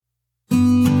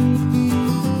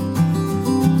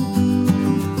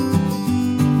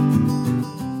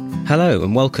Hello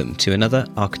and welcome to another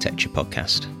architecture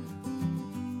podcast.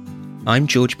 I'm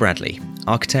George Bradley,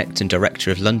 architect and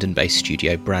director of London-based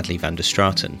studio Bradley van der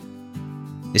Straten.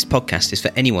 This podcast is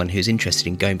for anyone who's interested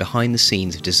in going behind the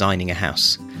scenes of designing a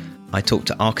house. I talk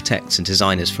to architects and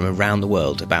designers from around the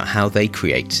world about how they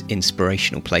create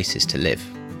inspirational places to live.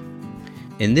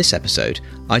 In this episode,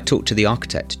 I talk to the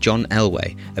architect John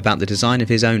Elway about the design of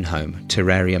his own home,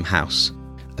 Terrarium House,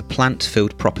 a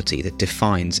plant-filled property that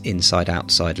defines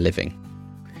inside-outside living.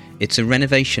 It's a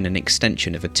renovation and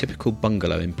extension of a typical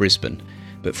bungalow in Brisbane,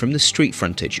 but from the street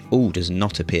frontage all does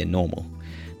not appear normal.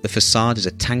 The facade is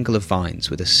a tangle of vines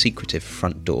with a secretive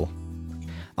front door.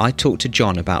 I talked to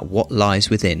John about what lies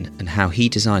within and how he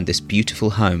designed this beautiful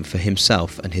home for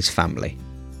himself and his family.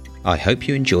 I hope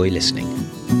you enjoy listening.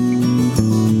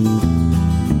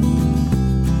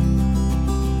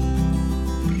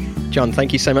 John,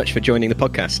 thank you so much for joining the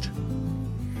podcast.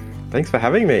 Thanks for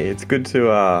having me. It's good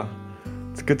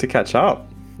to catch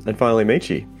up and finally meet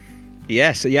you.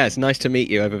 Yes, it's nice to meet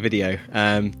you over video.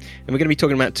 And we're going to be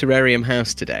talking about Terrarium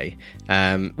House today,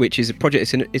 which is a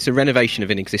project. It's a renovation of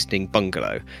an existing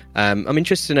bungalow. I'm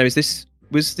interested to know: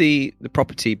 was the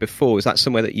property before? Was that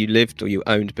somewhere that you lived or you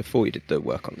owned before you did the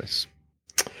work on this?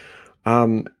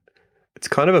 It's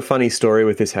kind of a funny story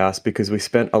with this house because we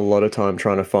spent a lot of time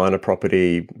trying to find a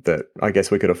property that I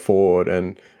guess we could afford,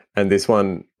 and this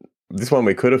one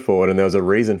we could afford, and there was a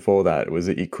reason for that. It was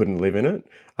that you couldn't live in it.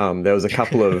 There was a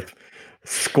couple of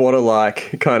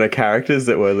squatter-like kind of characters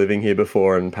that were living here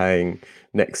before and paying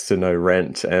next to no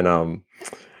rent, and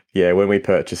when we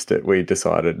purchased it, we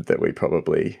decided that we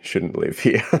probably shouldn't live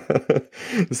here.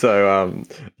 So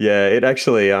it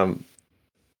actually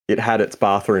it had its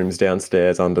bathrooms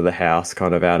downstairs under the house,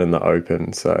 kind of out in the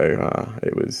open. So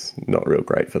it was not real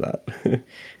great for that.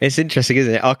 It's interesting,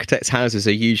 isn't it? Architects' houses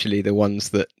are usually the ones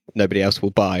that nobody else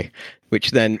will buy,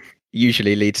 which then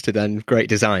usually leads to then great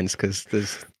designs because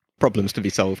there's problems to be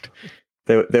solved.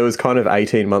 There was kind of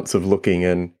 18 months of looking,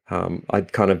 and I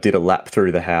kind of did a lap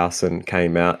through the house and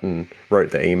came out and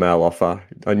wrote the email offer.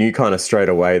 I knew kind of straight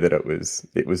away that it was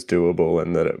doable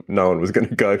and that no one was going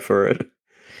to go for it.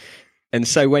 And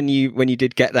so when you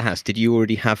did get the house, did you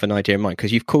already have an idea in mind?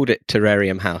 Because you've called it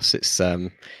Terrarium House. It's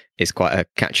quite a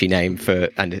catchy name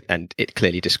and it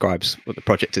clearly describes what the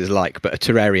project is like. But a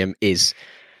terrarium is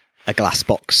a glass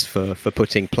box for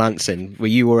putting plants in. Were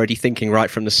you already thinking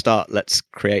right from the start, let's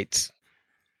create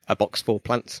a box for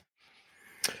plants?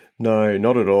 No,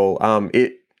 not at all.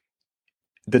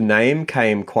 The name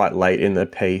came quite late in the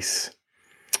piece.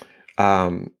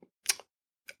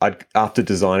 After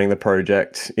designing the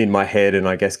project in my head and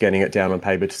I guess getting it down on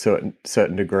paper to a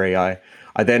certain degree, I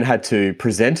then had to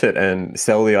present it and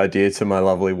sell the idea to my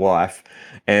lovely wife,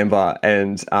 Amber,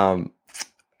 and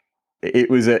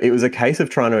it was a case of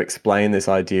trying to explain this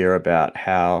idea about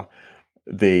how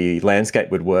the landscape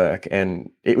would work,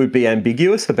 and it would be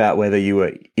ambiguous about whether you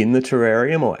were in the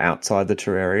terrarium or outside the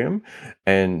terrarium.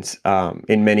 And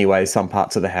in many ways, some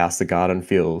parts of the house, the garden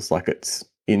feels like it's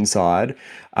inside.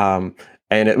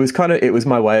 And it was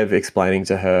my way of explaining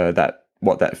to her that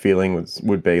what that feeling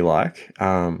would be like.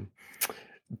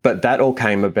 But that all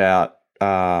came about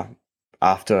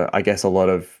after, I guess, a lot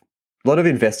of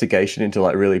investigation into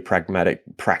like really pragmatic,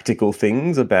 practical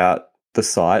things about the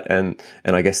site and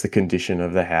I guess the condition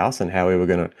of the house and how we were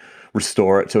going to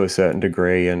restore it to a certain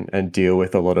degree and deal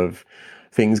with a lot of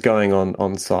things going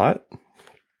on site.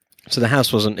 So the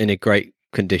house wasn't in a great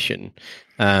condition,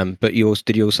 but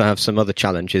did you also have some other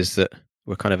challenges that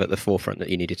were kind of at the forefront that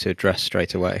you needed to address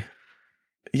straight away?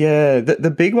 Yeah, the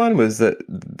big one was that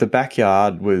the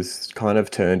backyard was kind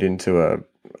of turned into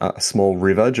a small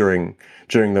river during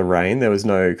the rain. There was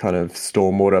no kind of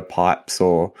stormwater pipes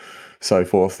or so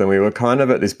forth, and we were kind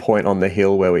of at this point on the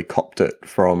hill where we copped it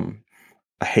from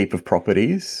a heap of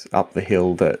properties up the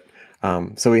hill that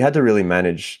so we had to really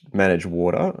manage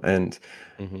water, and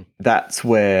that's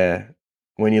where,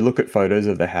 when you look at photos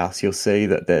of the house, you'll see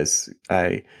that there's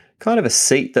a kind of a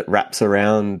seat that wraps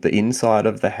around the inside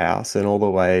of the house and all the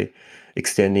way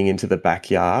extending into the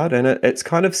backyard. And it's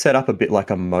kind of set up a bit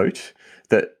like a moat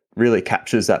that really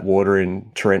captures that water in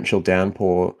torrential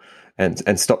downpour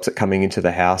and stops it coming into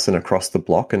the house and across the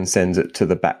block and sends it to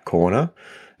the back corner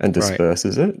and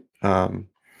disperses it. And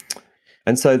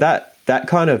so that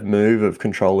kind of move of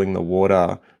controlling the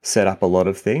water set up a lot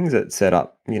of things. It set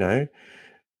up,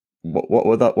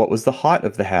 what was the height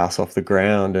of the house off the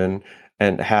ground,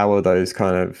 and how are those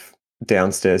kind of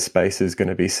downstairs spaces going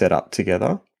to be set up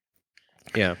together?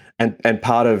 Yeah, and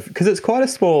part of, because it's quite a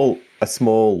small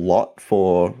lot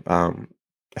for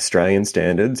Australian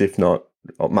standards, if not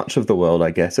much of the world,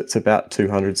 I guess. It's about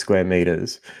 200 square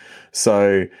meters.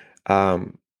 So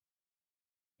um,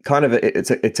 kind of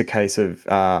it's a case of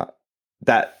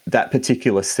that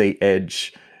particular seat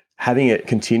edge, having it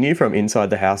continue from inside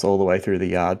the house all the way through the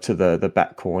yard to the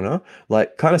back corner,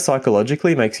 like kind of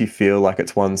psychologically makes you feel like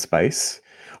it's one space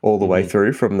all the way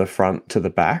through from the front to the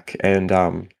back, and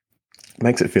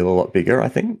makes it feel a lot bigger, I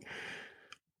think.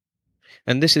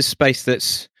 And this is space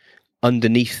that's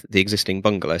underneath the existing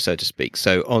bungalow, so to speak.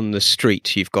 So on the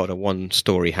street, you've got a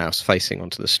one-story house facing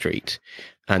onto the street,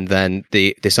 and then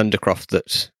this undercroft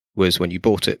that was, when you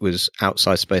bought it, was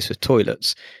outside space with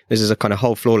toilets. This is a kind of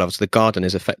whole floor level. So the garden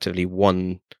is effectively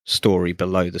one story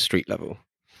below the street level.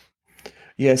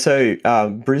 Yeah, so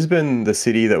Brisbane, the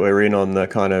city that we're in on the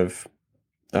kind of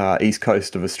east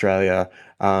coast of Australia,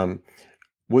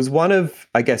 was one of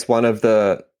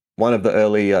the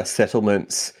early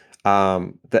settlements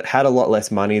that had a lot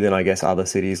less money than, I guess, other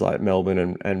cities like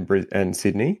Melbourne and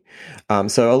Sydney.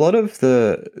 So a lot of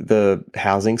the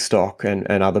housing stock and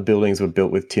other buildings were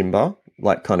built with timber,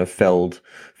 like kind of felled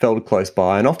close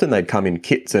by, and often they'd come in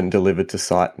kits and delivered to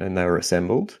site, and they were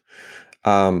assembled.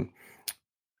 So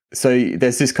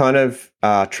there's this kind of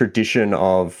tradition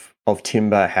of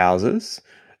timber houses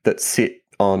that sit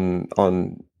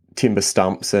on timber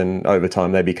stumps, and over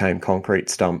time they became concrete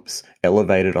stumps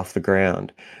elevated off the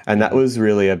ground. And that was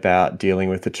really about dealing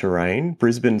with the terrain.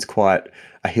 Brisbane's quite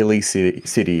a hilly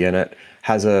city, and it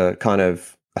has a kind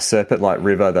of a serpent-like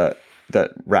river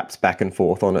that wraps back and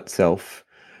forth on itself.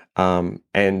 And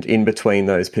in between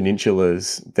those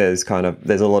peninsulas, there's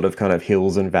a lot of kind of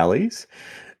hills and valleys.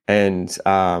 And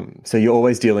so you're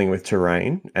always dealing with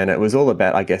terrain, and it was all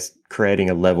about, I guess, creating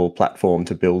a level platform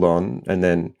to build on, and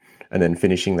then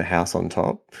finishing the house on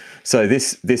top. So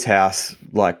this house,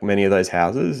 like many of those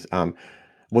houses,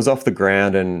 was off the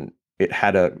ground, and it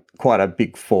had quite a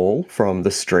big fall from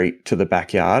the street to the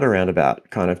backyard, around about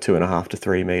kind of 2.5 to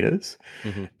 3 meters.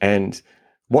 Mm-hmm. And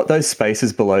what those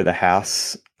spaces below the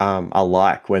house are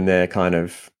like when they're kind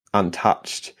of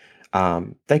untouched,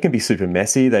 they can be super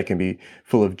messy. They can be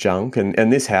full of junk.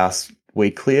 And this house,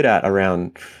 we cleared out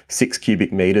around 6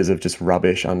 cubic meters of just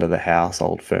rubbish under the house,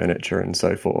 old furniture and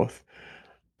so forth.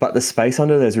 But the space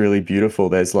under there is really beautiful.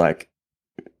 There's like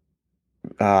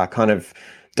kind of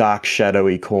dark,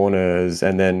 shadowy corners,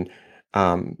 and then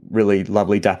really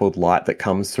lovely dappled light that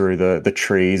comes through the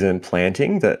trees and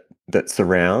planting that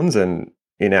surrounds, and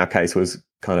in our case was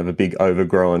kind of a big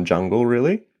overgrown jungle,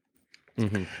 really.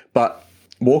 Mm-hmm. But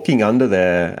walking under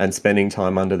there and spending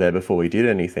time under there before we did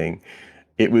anything,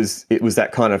 it was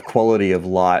that kind of quality of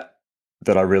light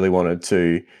that I really wanted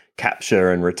to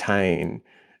capture and retain,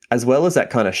 as well as that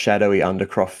kind of shadowy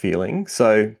undercroft feeling.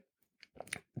 So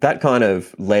that kind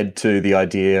of led to the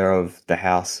idea of the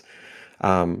house,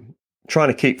 trying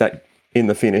to keep that in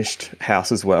the finished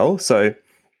house as well. So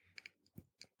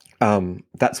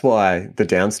that's why the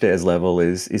downstairs level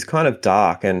is kind of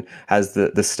dark and has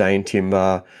the stained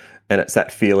timber, and it's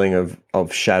that feeling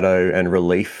of shadow and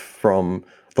relief from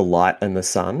the light and the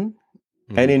sun.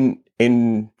 Mm.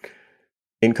 And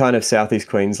in kind of southeast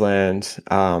Queensland,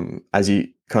 as you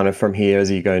kind of from here,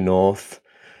 as you go north,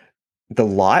 the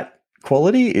light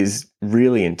quality is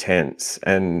really intense,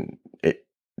 and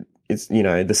it's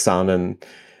the sun, and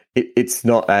it's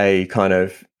not a kind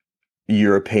of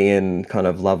European kind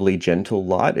of lovely gentle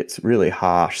light. It's really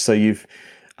harsh. So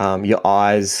your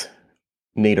eyes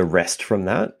need a rest from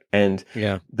that, and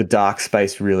the dark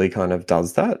space really kind of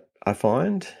does that, I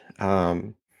find.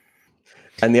 And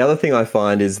the other thing I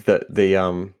find is that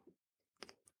the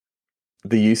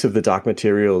use of the dark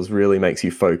materials really makes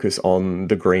you focus on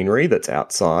the greenery that's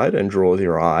outside and draws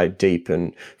your eye deep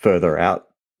and further out,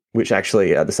 which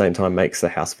actually at the same time makes the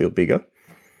house feel bigger.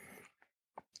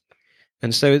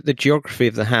 And so the geography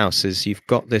of the house is, you've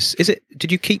got this,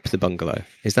 did you keep the bungalow?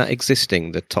 Is that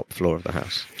existing, the top floor of the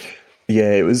house?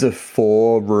 Yeah, it was a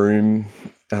 4-room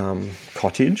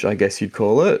cottage, I guess you'd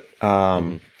call it.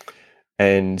 And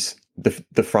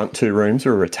the front 2 rooms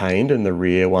were retained, and the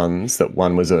rear ones, that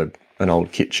one was an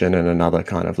old kitchen and another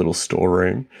kind of little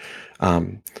storeroom,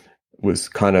 was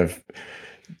kind of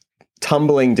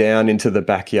tumbling down into the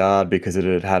backyard because it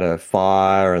had had a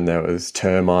fire and there was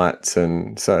termites,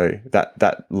 and so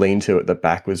that lean-to at the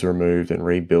back was removed and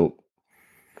rebuilt.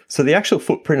 So the actual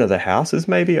footprint of the house is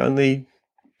maybe only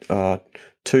 2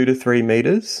 to 3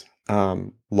 meters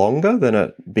longer than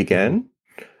it began.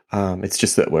 It's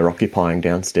just that we're occupying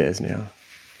downstairs now.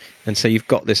 And so you've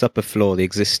got this upper floor, the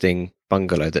existing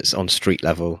bungalow that's on street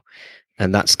level,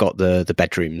 and that's got the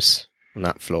bedrooms on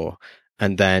that floor.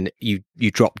 And then you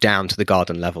drop down to the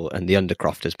garden level, and the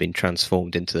undercroft has been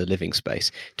transformed into the living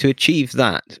space. To achieve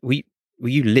that, were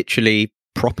you literally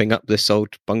propping up this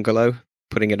old bungalow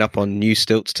putting it up on new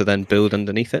stilts to then build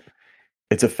underneath it?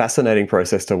 It's a fascinating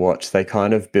process to watch. They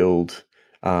kind of build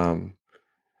Jenga-like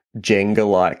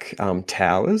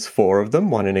towers, 4 of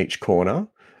them, one in each corner,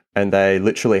 and they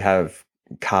literally have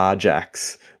car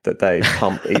jacks that they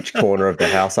pump each corner of the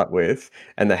house up with,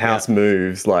 and the house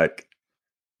moves like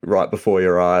right before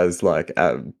your eyes, like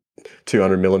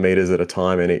 200 millimeters at a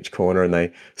time in each corner, and they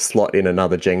slot in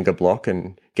another Jenga block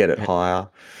and get it higher.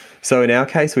 So in our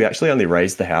case, we actually only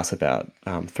raised the house about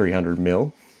 300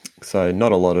 mil, so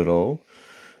not a lot at all.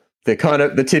 They're kind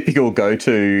of the typical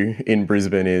go-to in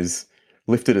Brisbane is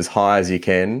lift it as high as you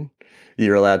can.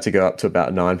 You're allowed to go up to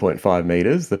about 9.5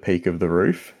 meters, the peak of the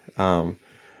roof.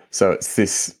 So it's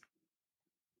this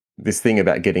thing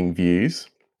about getting views,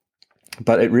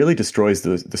 but it really destroys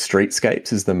the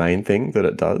streetscapes is the main thing that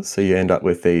it does. So you end up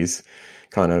with these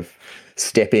kind of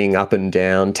stepping up and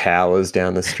down towers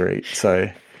down the street. So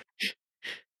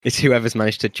it's whoever's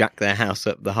managed to jack their house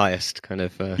up the highest kind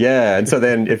of... yeah, and so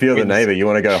then if you're the neighbour, you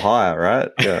want to go higher, right?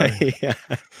 Yeah. Yeah.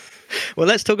 Well,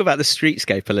 let's talk about the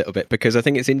streetscape a little bit, because I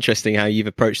think it's interesting how you've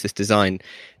approached this design,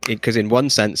 because in one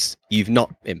sense, you've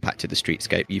not impacted the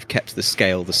streetscape. You've kept the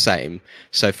scale the same.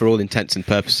 So for all intents and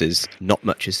purposes, not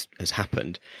much has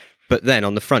happened. But then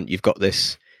on the front, you've got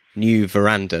this new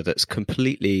veranda that's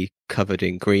completely covered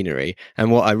in greenery.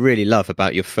 And what I really love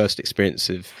about your first experience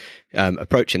of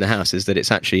approaching the house is that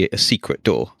it's actually a secret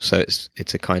door. So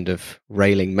it's a kind of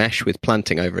railing mesh with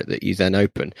planting over it that you then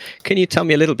open. Can you tell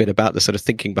me a little bit about the sort of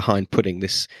thinking behind putting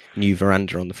this new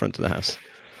veranda on the front of the house?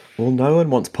 Well, no one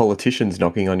wants politicians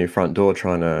knocking on your front door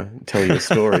trying to tell you a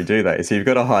story, do they? So you've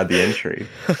got to hide the entry.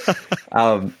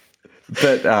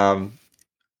 But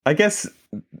I guess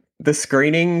the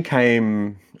screening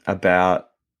came about,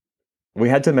 we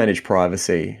had to manage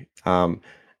privacy.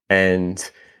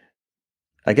 And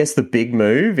I guess the big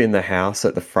move in the house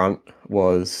at the front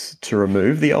was to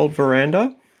remove the old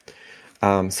veranda.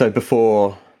 So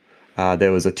before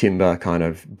there was a timber kind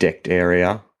of decked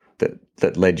area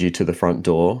that led you to the front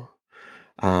door.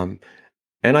 And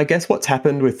I guess what's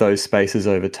happened with those spaces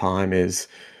over time is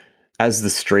as the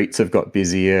streets have got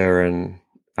busier and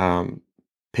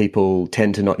people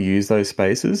tend to not use those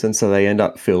spaces, and so they end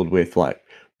up filled with like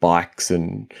bikes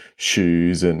and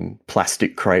shoes and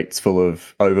plastic crates full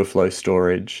of overflow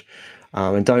storage,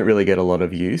 and don't really get a lot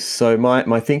of use. So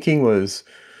my thinking was,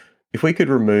 if we could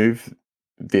remove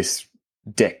this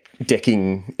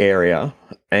decking area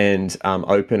and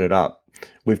open it up,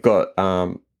 we've got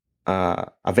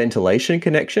a ventilation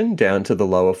connection down to the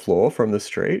lower floor from the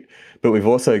street, but we've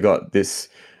also got this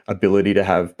ability to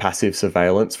have passive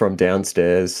surveillance from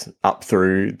downstairs up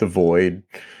through the void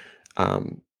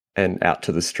and out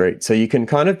to the street. So you can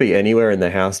kind of be anywhere in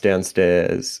the house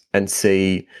downstairs and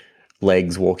see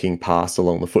legs walking past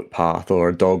along the footpath, or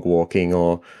a dog walking,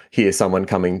 or hear someone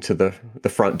coming to the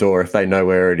front door if they know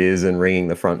where it is and ringing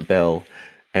the front bell.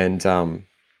 And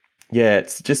yeah,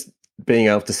 it's just being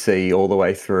able to see all the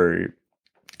way through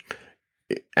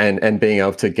and being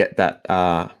able to get that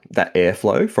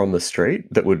airflow from the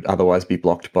street that would otherwise be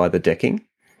blocked by the decking.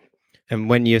 And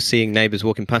when you're seeing neighbours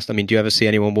walking past, I mean, do you ever see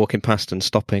anyone walking past and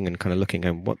stopping and kind of looking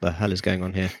and what the hell is going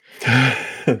on here?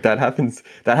 That happens.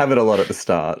 That happened a lot at the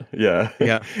start. Yeah.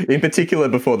 Yeah. In particular,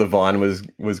 before the vine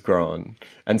was grown,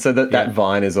 and so that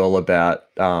vine is all about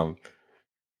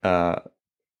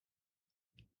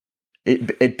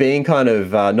it being kind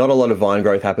of not a lot of vine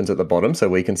growth happens at the bottom, so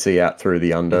we can see out through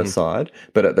the underside.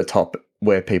 But at the top,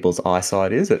 where people's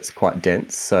eyesight is, it's quite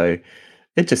dense. So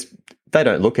they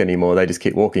don't look anymore. They just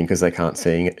keep walking because they can't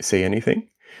see anything.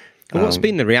 And what's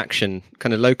been the reaction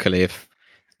kind of locally? If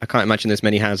I can't imagine there's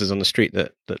many houses on the street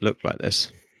that look like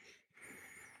this.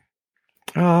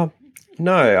 No,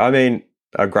 I mean,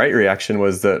 a great reaction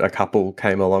was that a couple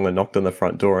came along and knocked on the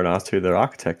front door and asked who their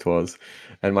architect was.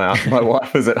 And my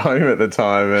wife was at home at the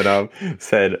time and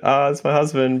said, it's my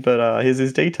husband, but here's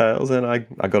his details. And I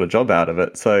got a job out of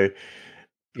it. So,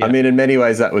 yeah. I mean, in many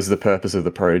ways, that was the purpose of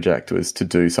the project, was to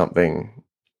do something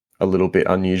a little bit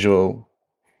unusual,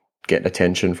 get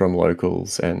attention from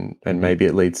locals, and maybe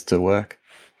it leads to work.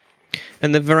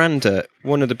 And the veranda,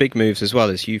 one of the big moves as well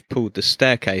is you've pulled the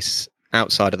staircase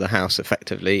outside of the house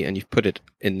effectively, and you've put it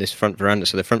in this front veranda.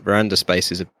 So the front veranda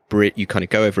space is a bridge. You kind of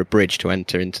go over a bridge to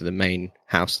enter into the main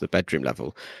house, the bedroom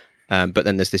level. But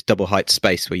then there's this double height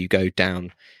space where you go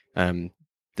down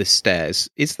the stairs.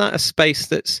 Is that a space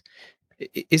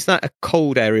is that a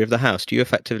cold area of the house? Do you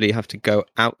effectively have to go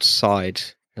outside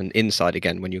and inside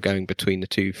again when you're going between the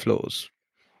two floors?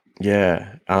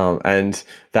 Yeah. And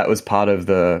that was part of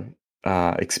the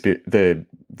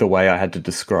way I had to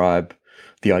describe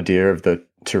the idea of the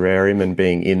terrarium and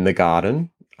being in the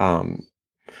garden.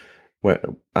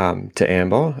 to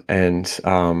Amber, and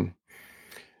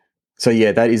so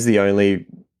yeah, that is the only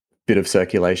bit of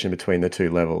circulation between the two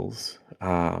levels.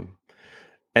 And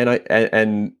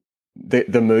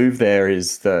the move there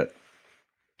is that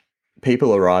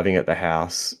people arriving at the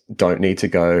house don't need to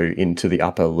go into the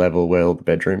upper level where all the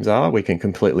bedrooms are. We can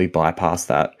completely bypass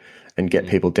that and get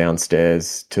people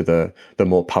downstairs to the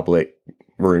more public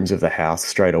rooms of the house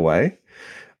straight away.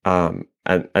 For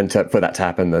that to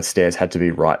happen, the stairs had to be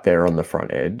right there on the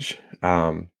front edge.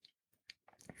 But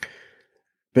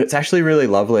it's actually really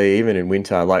lovely, even in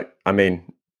winter.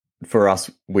 For us,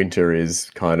 winter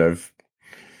is kind of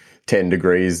 10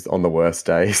 degrees on the worst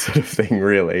day sort of thing,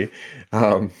 really.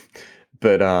 So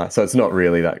it's not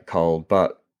really that cold,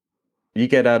 but you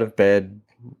get out of bed,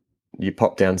 you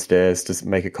pop downstairs to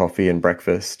make a coffee and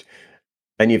breakfast,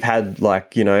 and you've had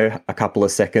a couple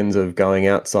of seconds of going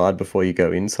outside before you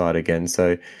go inside again.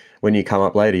 So when you come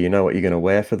up later, you know what you're going to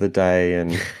wear for the day,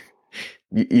 and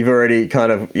you've already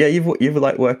kind of, you've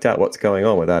worked out what's going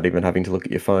on without even having to look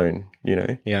at your phone,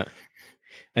 Yeah.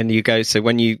 And so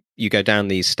when you go down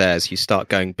these stairs, you start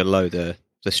going below the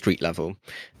street level,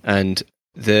 and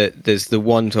there's the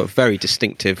one sort of very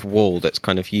distinctive wall that's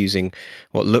kind of using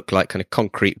what look like kind of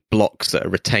concrete blocks that are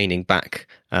retaining back,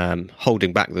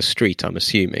 holding back the street, I'm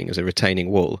assuming, as a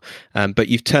retaining wall. But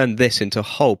you've turned this into a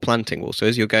whole planting wall. So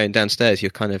as you're going downstairs,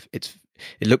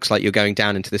 it looks like you're going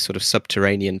down into this sort of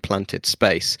subterranean planted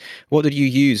space. What did you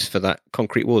use for that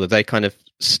concrete wall? Are they kind of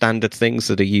standard things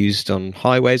that are used on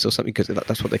highways or something? Because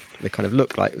that's what they kind of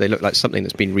look like. They look like something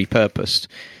that's been repurposed.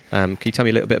 Can you tell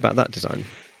me a little bit about that design?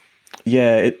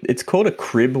 Yeah, it's called a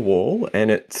crib wall,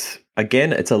 and it's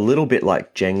a little bit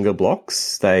like Jenga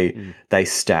blocks. They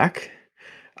stack.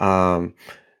 And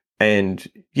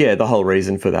yeah, the whole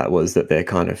reason for that was that they're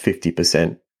kind of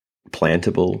 50%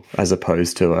 plantable as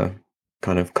opposed to a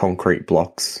kind of concrete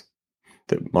blocks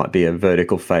that might be a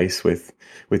vertical face with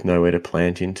nowhere to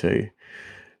plant into.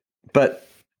 But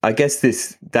I guess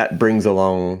that brings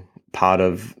along part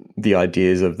of the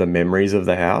ideas of the memories of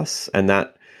the house, and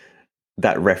that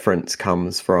reference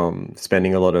comes from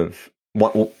spending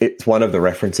it's one of the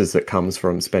references that comes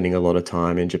from spending a lot of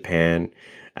time in Japan,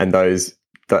 and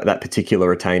that particular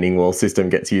retaining wall system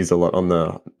gets used a lot on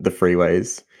the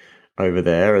freeways over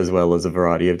there, as well as a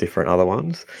variety of different other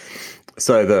ones.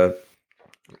 So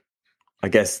I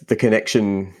guess the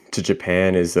connection to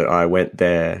Japan is that I went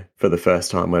there for the first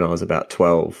time when I was about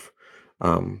 12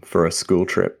 for a school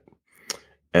trip.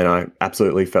 And I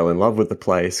absolutely fell in love with the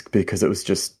place because it was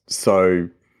just it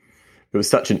was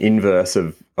such an inverse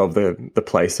of the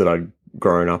place that I'd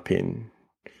grown up in.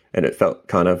 And it felt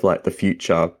kind of like the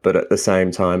future, but at the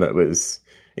same time, it was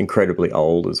incredibly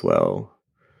old as well.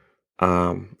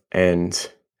 And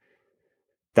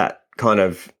that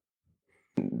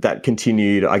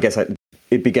continued, I guess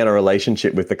it began a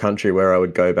relationship with the country where I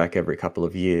would go back every couple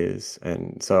of years.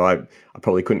 And so I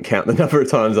probably couldn't count the number of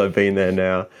times I've been there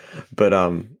now, but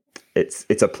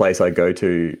it's a place I go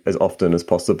to as often as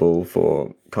possible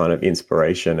for kind of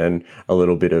inspiration and a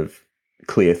little bit of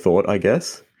clear thought, I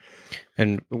guess.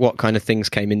 And what kind of things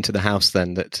came into the house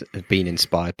then that had been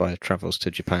inspired by travels to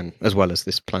Japan, as well as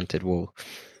this planted wall?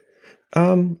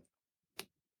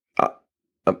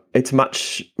 It's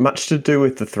much to do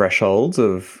with the thresholds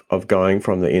of going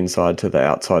from the inside to the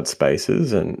outside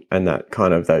spaces and that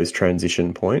kind of those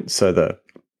transition points. So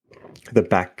the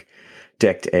back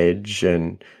decked edge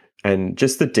and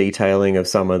just the detailing of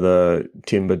some of the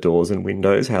timber doors and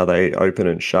windows, how they open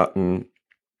and shut and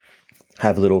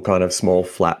have little kind of small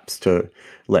flaps to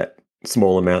let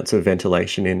small amounts of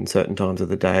ventilation in certain times of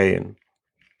the day. And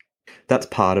that's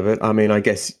part of it. I mean, I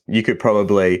guess you could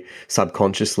probably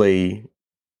subconsciously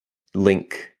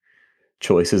link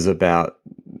choices about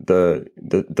the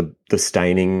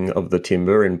staining of the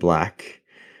timber in black.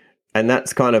 And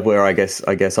that's kind of where I guess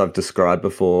I've described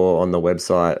before on the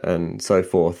website and so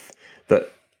forth,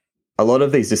 that a lot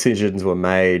of these decisions were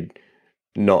made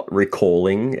not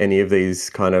recalling any of these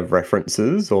kind of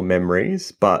references or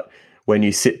memories, but when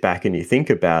you sit back and you think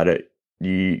about it,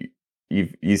 you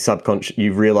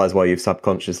realize why you've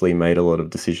subconsciously made a lot of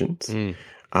decisions,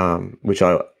 which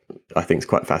I think is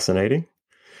quite fascinating.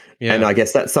 Yeah. And I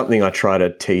guess that's something I try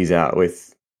to tease out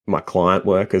with my client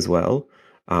work as well,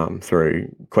 through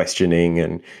questioning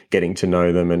and getting to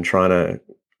know them and trying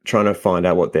to find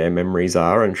out what their memories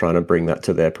are and trying to bring that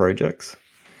to their projects.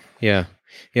 Yeah.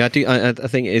 Yeah, I do. I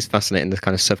think it is fascinating the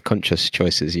kind of subconscious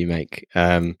choices you make,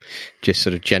 just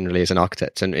sort of generally as an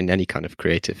architect and in any kind of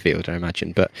creative field, I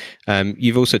imagine. But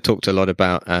you've also talked a lot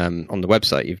about on the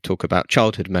website. You've talked about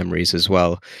childhood memories as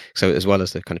well. So as well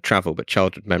as the kind of travel, but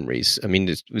childhood memories. I mean,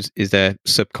 is there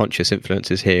subconscious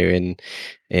influences here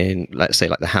in let's say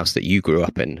like the house that you grew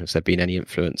up in? Has there been any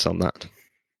influence on that?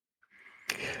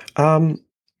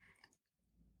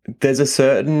 There's a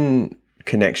certain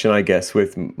connection, I guess,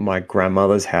 with my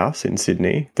grandmother's house in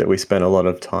Sydney that we spent a lot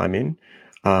of time in,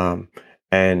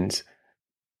 and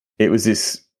it was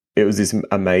this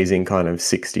amazing kind of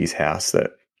 60s house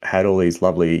that had all these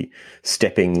lovely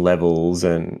stepping levels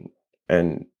and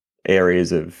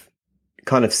areas of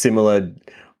kind of similar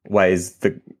ways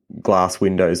the glass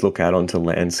windows look out onto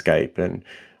landscape, and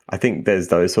I think there's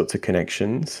those sorts of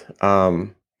connections.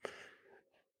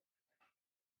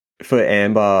 For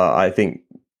Amber, I think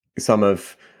some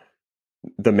of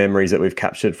the memories that we've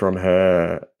captured from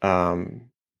her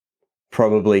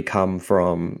probably come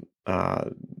from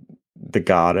the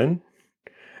garden,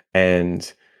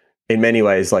 and in many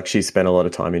ways, like, she's spent a lot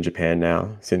of time in Japan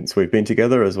now since we've been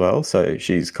together as well, so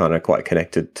she's kind of quite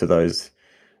connected to those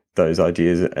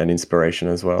ideas and inspiration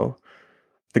as well.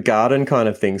 The garden kind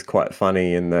of thing's quite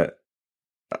funny in that,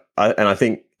 I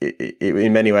think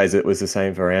in many ways it was the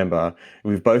same for Amber.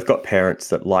 We've both got parents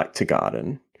that like to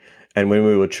garden, and when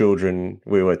we were children,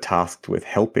 we were tasked with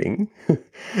helping,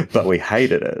 but we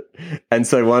hated it. And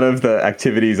so one of the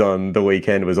activities on the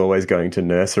weekend was always going to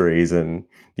nurseries, and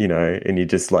and you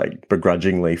just like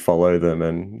begrudgingly follow them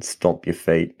and stomp your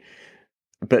feet.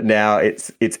 But now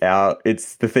it's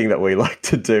the thing that we like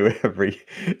to do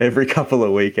every couple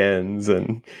of weekends,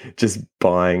 and just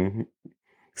buying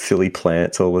silly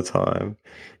plants all the time.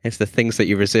 It's the things that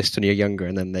you resist when you're younger,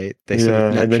 and then they sort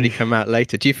of naturally come out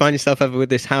later. Do you find yourself ever with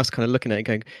this house kind of looking at it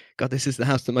going, God, this is the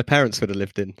house that my parents would have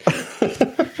lived in?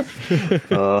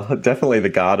 Definitely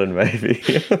the garden, maybe.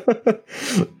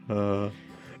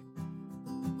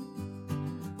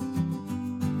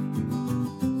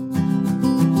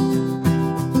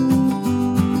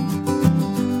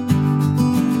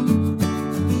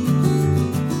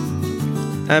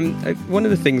 One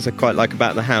of the things I quite like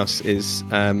about the house is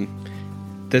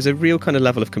there's a real kind of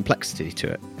level of complexity to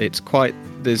it. It's quite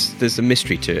there's a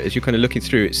mystery to it. As you're kind of looking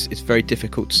through, it's very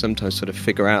difficult to sometimes sort of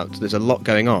figure out. There's a lot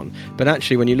going on, but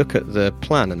actually, when you look at the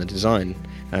plan and the design,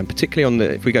 particularly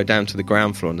if we go down to the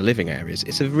ground floor and the living areas,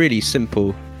 it's a really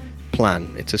simple plan.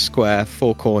 It's a square,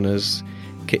 4 corners,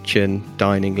 kitchen,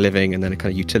 dining, living, and then a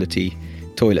kind of utility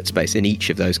toilet space in each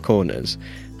of those corners.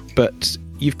 But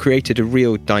you've created a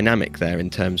real dynamic there in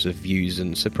terms of views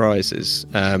and surprises.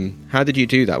 How did you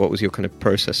do that? What was your kind of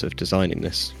process of designing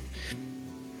this?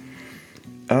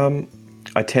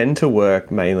 I tend to work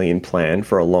mainly in plan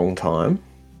for a long time,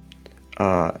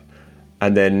 and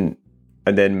then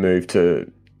move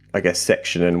to, I guess,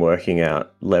 section and working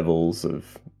out levels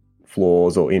of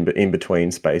floors or in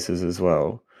between spaces as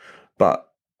well. But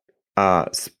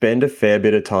spend a fair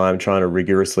bit of time trying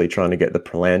to get the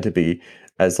plan to be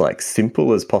as like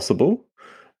simple as possible,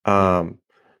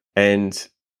 and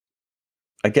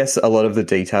I guess a lot of the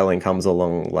detailing comes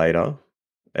along later,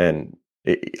 and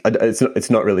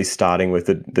it's not really starting with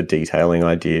the detailing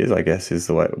ideas, I guess, is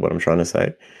what I'm trying to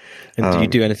say. And do you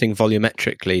do anything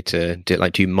volumetrically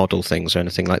do you model things or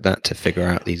anything like that to figure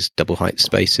out these double height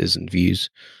spaces and views?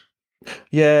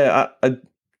 Yeah,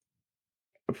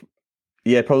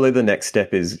 yeah, probably the next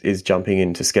step is jumping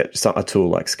into a tool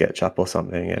like SketchUp or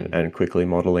something, and quickly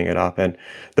modeling it up. And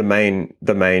the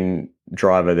main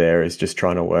driver there is just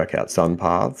trying to work out sun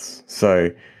paths.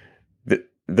 So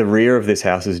the rear of this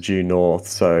house is due north,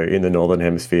 so in the northern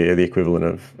hemisphere, the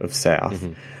equivalent of south.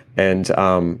 Mm-hmm. And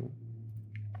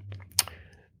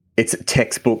it's a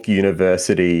textbook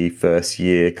university first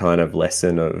year kind of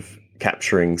lesson of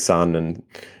capturing sun and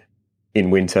in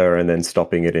winter and then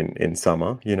stopping it in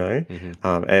summer, mm-hmm.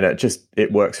 And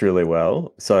it works really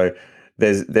well. So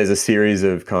there's a series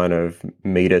of kind of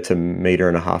meter to meter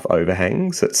and a half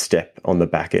overhangs that step on the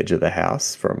back edge of the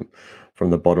house from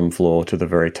the bottom floor to the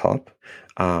very top.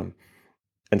 And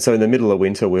so in the middle of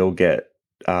winter, we'll get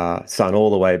sun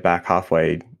all the way back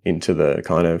halfway into the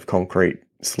kind of concrete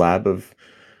slab of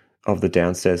the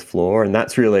downstairs floor. And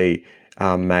that's really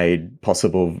made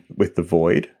possible with the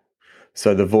void.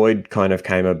 So the void kind of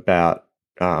came about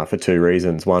for 2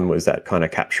 reasons. One was that kind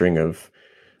of capturing of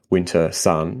winter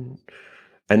sun.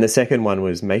 And the second one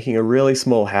was making a really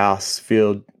small house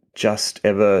feel just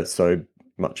ever so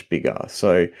much bigger.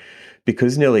 So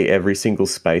because nearly every single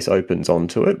space opens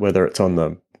onto it, whether it's on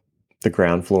the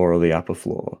ground floor or the upper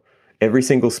floor, every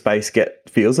single space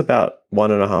feels about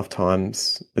 1.5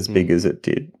 times as big as it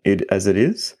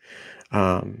is.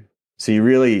 So you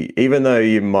really, even though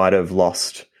you might have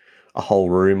lost a whole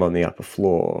room on the upper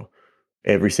floor,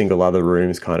 every single other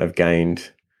room's kind of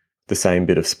gained the same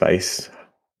bit of space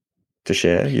to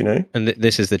share, you know? And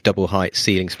this is the double height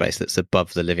ceiling space that's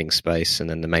above the living space, and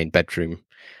then the main bedroom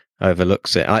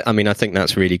overlooks it. I mean, I think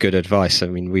that's really good advice. I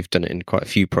mean, we've done it in quite a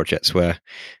few projects where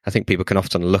I think people can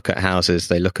often look at houses,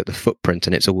 they look at the footprint,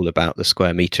 and it's all about the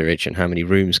square meterage and how many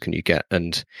rooms can you get.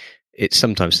 And it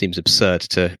sometimes seems absurd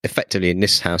to effectively, in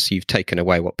this house, you've taken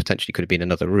away what potentially could have been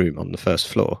another room on the first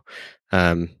floor.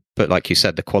 But like you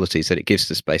said, the qualities that it gives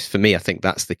to space, for me, I think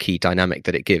that's the key dynamic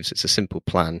that it gives. It's a simple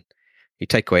plan. You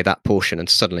take away that portion and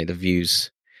suddenly the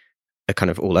views are kind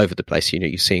of all over the place. You know,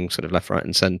 you're seeing sort of left, right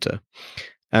and centre.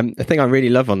 The thing I really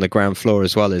love on the ground floor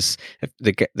as well is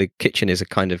the kitchen is a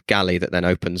kind of galley that then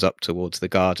opens up towards the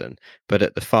garden. But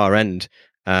at the far end,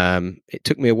 it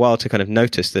took me a while to kind of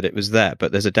notice that it was there,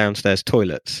 but there's a downstairs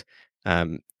toilet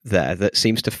there that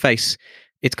seems to face.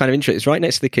 It's kind of interesting. It's right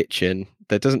next to the kitchen.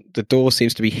 The door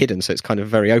seems to be hidden, so it's kind of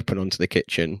very open onto the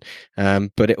kitchen.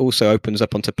 But it also opens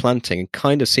up onto planting, and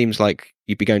kind of seems like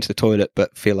you'd be going to the toilet,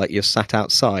 but feel like you're sat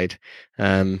outside.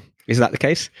 Is that the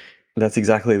case? That's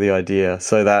exactly the idea.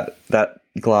 So that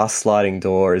glass sliding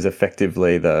door is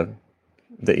effectively the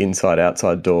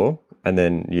inside-outside door, and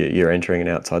then you're entering an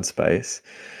outside space.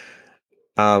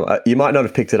 You might not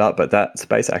have picked it up, but that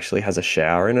space actually has a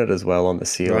shower in it as well on the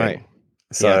ceiling. Right.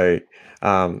 So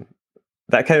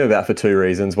that came about for two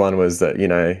reasons. One was that, you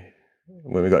know,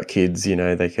 when we've got kids, you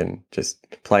know, they can just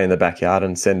play in the backyard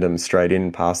and send them straight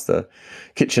in past the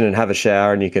kitchen and have a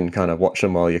shower, and you can kind of watch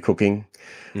them while you're cooking.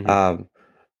 Mm-hmm.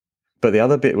 But the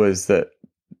other bit was that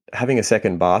having a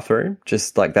second bathroom,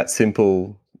 just like that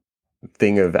simple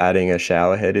thing of adding a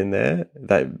shower head in there,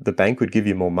 that the bank would give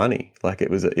you more money. Like it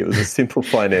was a simple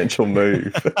financial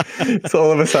move. So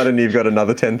all of a sudden you've got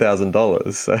another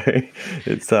 $10,000. So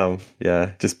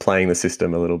it's just playing the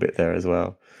system a little bit there as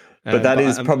well. But that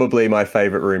is probably my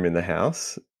favorite room in the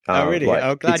house. Oh, really?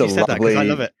 I'm glad you said that, because I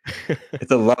love it.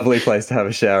 It's a lovely place to have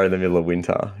a shower in the middle of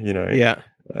winter, you know. Yeah.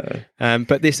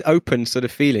 But this open sort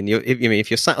of feeling, if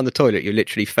you're sat on the toilet, you're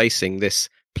literally facing this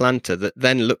planter that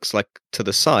then looks like to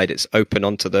the side it's open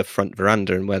onto the front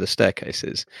veranda and where the staircase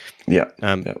is.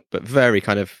 But very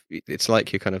kind of, it's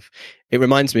like it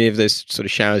reminds me of those sort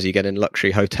of showers you get in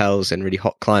luxury hotels in really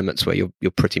hot climates where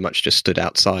you're pretty much just stood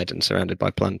outside and surrounded by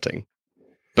planting,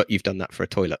 but you've done that for a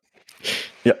toilet.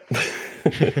 Yep.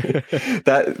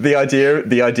 The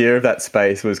idea of that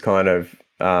space was kind of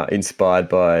inspired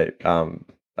by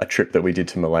a trip that we did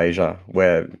to Malaysia,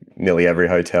 where nearly every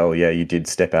hotel, you did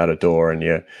step out a door and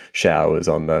your shower was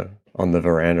on the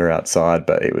veranda outside,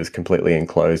 but it was completely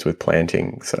enclosed with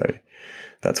planting. So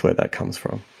that's where that comes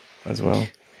from as well.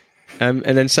 And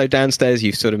then so downstairs,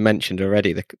 you've sort of mentioned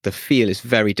already, the feel is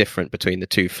very different between the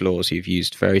two floors. You've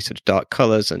used very sort of dark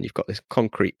colours, and you've got this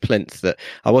concrete plinth that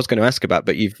I was going to ask about,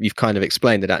 but you've kind of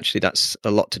explained that actually that's a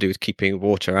lot to do with keeping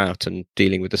water out and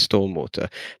dealing with the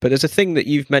stormwater. But there's a thing that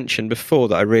you've mentioned before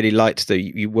that I really liked, that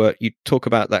you talk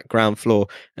about that ground floor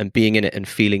and being in it and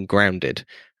feeling grounded,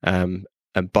 and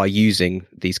by using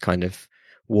these kind of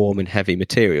warm and heavy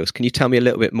materials. Can you tell me a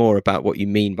little bit more about what you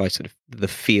mean by sort of the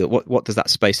feel? What does that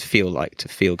space feel like to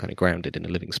feel kind of grounded in a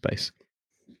living space?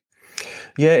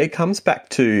 Yeah, it comes back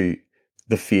to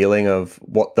the feeling of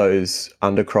what those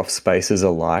undercroft spaces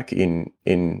are like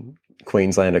in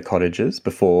Queenslander cottages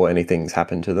before anything's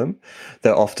happened to them.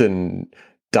 They're often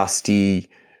dusty,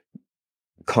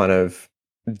 kind of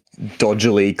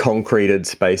dodgily concreted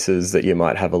spaces that you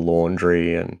might have a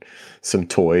laundry and some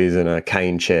toys and a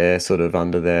cane chair sort of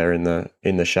under there in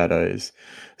the shadows.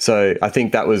 So I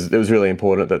think it was really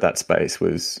important that space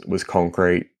was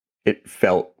concrete. It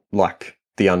felt like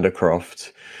the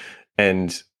undercroft,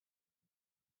 and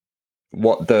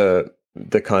what the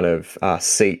kind of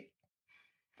seat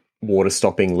water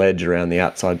stopping ledge around the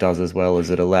outside does as well is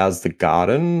it allows the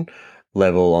garden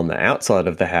level on the outside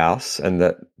of the house, and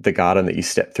that the garden that you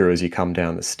step through as you come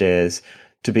down the stairs,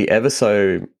 to be ever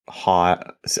so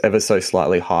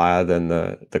slightly higher than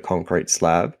the concrete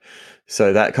slab.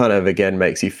 So that kind of again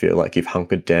makes you feel like you've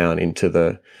hunkered down into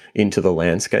the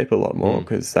landscape a lot more,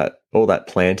 because all that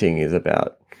planting is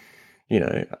about, you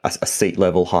know, a seat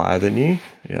level higher than you.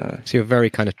 Yeah. So you're very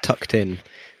kind of tucked in.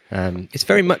 It's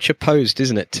very much opposed,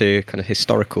 isn't it, to kind of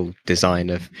historical design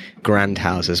of grand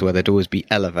houses where they'd always be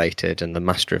elevated and the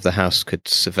master of the house could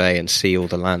survey and see all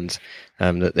the land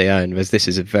that they own. Whereas this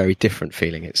is a very different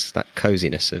feeling. It's that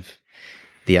coziness of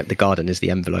the garden is the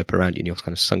envelope around you and you're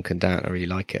kind of sunken down. I really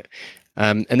like it.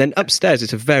 And then upstairs,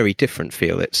 it's a very different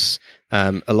feel. It's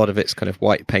a lot of it's kind of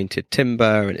white painted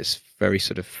timber, and it's very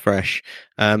sort of fresh.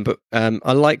 But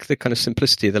I like the kind of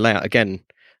simplicity of the layout. Again,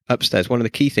 upstairs, one of the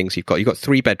key things you've got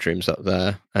 3 bedrooms up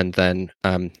there, and then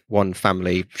 1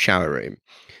 family shower room.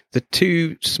 The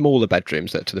 2 smaller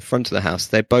bedrooms that are to the front of the house,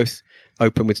 they're both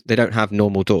open with. They don't have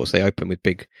normal doors. They open with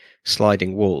big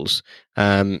sliding walls.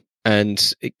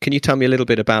 And can you tell me a little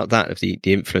bit about that, of the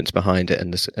influence behind it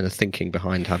and the thinking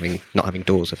behind not having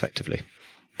doors effectively?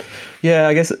 Yeah,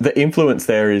 I guess the influence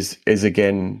there is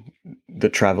again the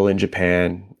travel in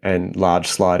Japan and large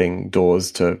sliding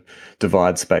doors to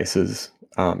divide spaces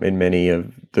in many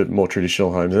of the more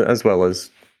traditional homes, as well as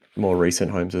more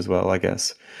recent homes as well, I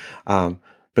guess.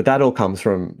 But that all comes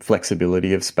from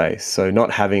flexibility of space. So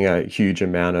not having a huge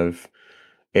amount of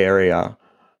area,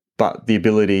 but the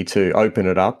ability to open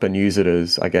it up and use it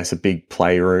as, I guess, a big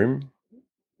playroom,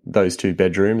 those 2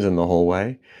 bedrooms and the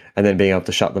hallway, and then being able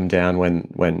to shut them down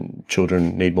when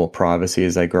children need more privacy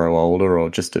as they grow older or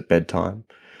just at bedtime.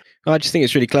 I just think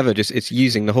it's really clever. It's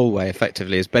using the hallway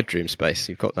effectively as bedroom space.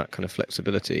 You've got that kind of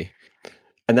flexibility.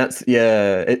 And that's,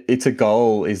 it's a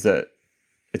goal, is that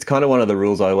it's kind of one of the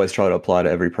rules I always try to apply to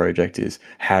every project is,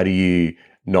 how do you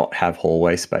not have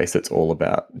hallway space that's all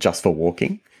about just for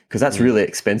walking? Because that's really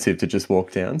expensive to just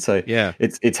walk down. So yeah,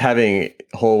 it's having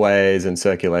hallways and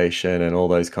circulation and all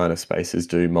those kind of spaces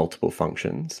do multiple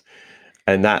functions.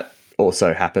 And that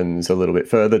also happens a little bit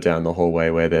further down the hallway,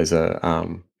 where there's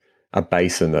a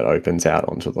basin that opens out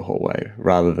onto the hallway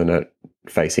rather than it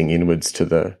facing inwards to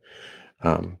the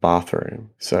bathroom.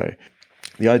 So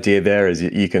the idea there is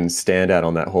you can stand out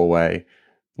on that hallway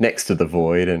next to the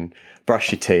void and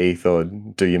brush your teeth or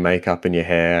do your makeup and your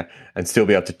hair and still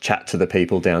be able to chat to the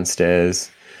people downstairs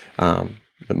that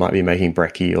might be making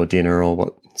brekkie or dinner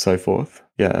or so forth.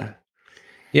 Yeah.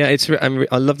 Yeah,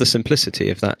 I love the simplicity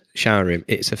of that shower room.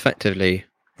 It's effectively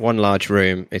one large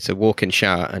room. It's a walk-in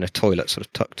shower and a toilet sort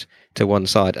of tucked to one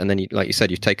side. And then, like you said,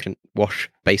 you've taken wash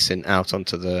basin out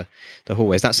onto the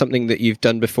hallway. Is that something that you've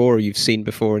done before or you've seen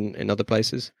before in other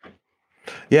places?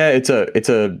 Yeah, it's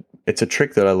a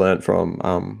trick that I learned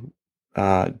from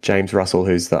James Russell,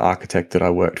 who's the architect that I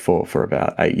worked for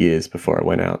about 8 years before I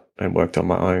went out and worked on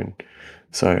my own.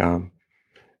 So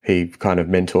he kind of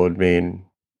mentored me and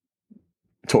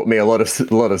taught me a lot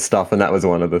of stuff, and that was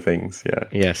one of the things. Yeah.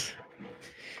 Yes.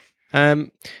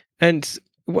 And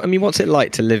I mean, what's it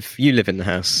like to live? You live in the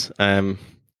house.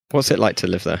 What's it like to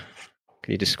live there?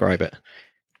 Can you describe it?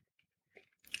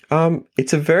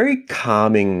 It's a very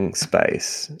calming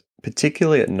space,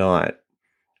 particularly at night,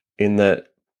 in that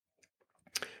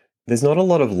there's not a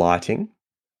lot of lighting,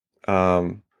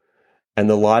 and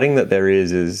the lighting that there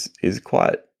is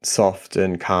quite soft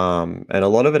and calm, and a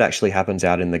lot of it actually happens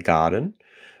out in the garden.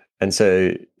 And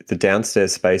so the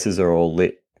downstairs spaces are all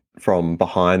lit from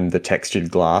behind the textured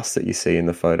glass that you see in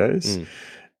the photos.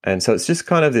 And so it's just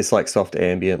kind of this like soft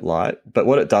ambient light. But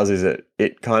what it does is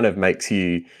it kind of makes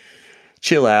you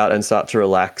chill out and start to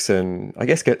relax and I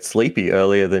guess get sleepy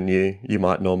earlier than you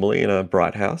might normally in a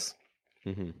bright house.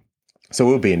 Mm-hmm. So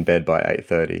we'll be in bed by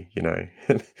 8:30, you know.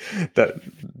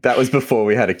 that was before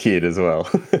we had a kid as well.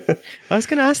 I was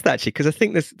going to ask that actually, because I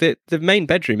think the main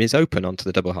bedroom is open onto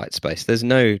the double height space. There's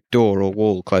no door or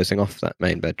wall closing off that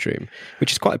main bedroom,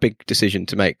 which is quite a big decision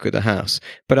to make with a house.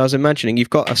 But I was imagining you've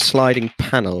got a sliding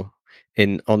panel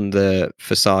on the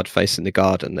facade facing the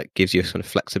garden that gives you sort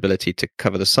of flexibility to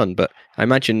cover the sun. But I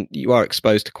imagine you are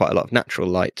exposed to quite a lot of natural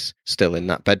light still in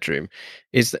that bedroom.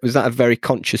 Was that a very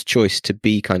conscious choice to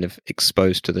be kind of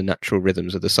exposed to the natural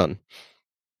rhythms of the sun?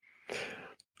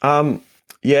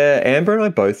 Yeah, Amber and I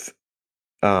both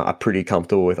are pretty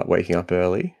comfortable with waking up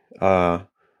early.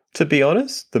 To be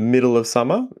honest, the middle of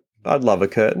summer, I'd love a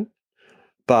curtain.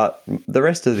 But the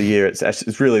rest of the year,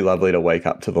 it's really lovely to wake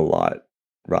up to the light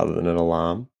rather than an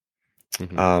alarm.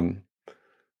 Mm-hmm.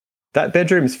 That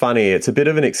bedroom's funny. It's a bit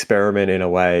of an experiment in a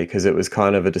way because it was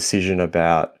kind of a decision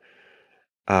about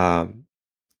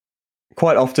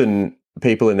quite often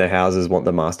people in their houses want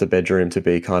the master bedroom to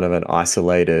be kind of an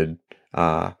isolated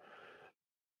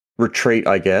retreat,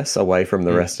 I guess, away from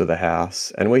the rest of the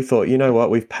house. And we thought, you know what,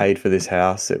 we've paid for this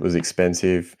house. It was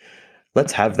expensive.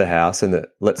 Let's have the house and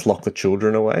let's lock the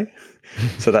children away.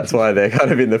 So that's why they're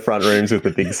kind of in the front rooms with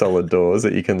the big solid doors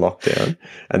that you can lock down.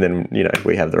 And then, you know,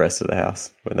 we have the rest of the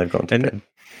house when they've gone to bed.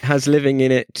 Has living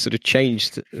in it sort of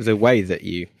changed the way that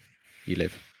you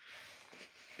live?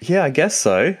 Yeah, I guess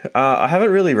so. I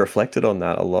haven't really reflected on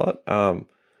that a lot.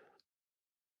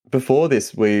 Before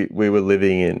this, we were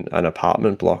living in an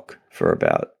apartment block for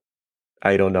about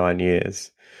 8 or 9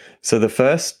 years. So the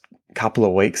first couple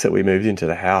of weeks that we moved into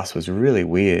the house was really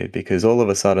weird, because all of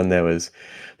a sudden there was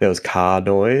car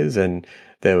noise, and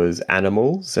there was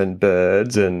animals and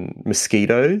birds and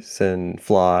mosquitoes and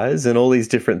flies and all these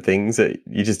different things that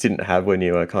you just didn't have when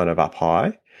you were kind of up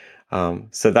high.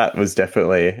 So that was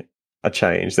definitely a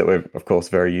change that we're, of course,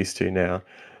 very used to now.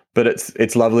 But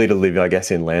it's lovely to live, I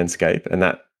guess, in landscape, and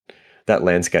that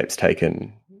landscape's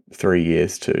taken 3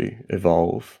 years to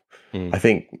evolve. I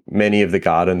think many of the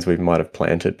gardens we might have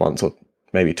planted once or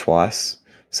maybe twice,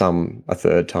 some a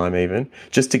third time even,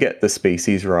 just to get the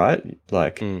species right.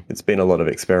 It's been a lot of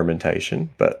experimentation,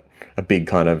 but a big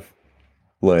kind of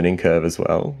learning curve as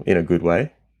well, in a good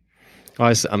way.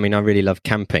 I really love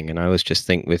camping, and I always just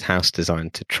think with house design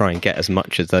to try and get as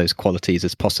much of those qualities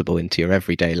as possible into your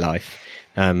everyday life.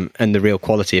 And the real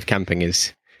quality of camping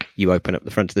is you open up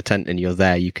the front of the tent and you're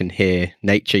there. You can hear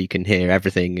nature, you can hear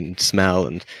everything and smell,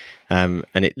 and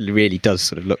it really does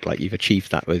sort of look like you've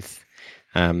achieved that with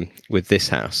this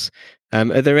house.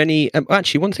 Are there any?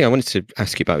 Actually, one thing I wanted to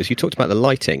ask you about was you talked about the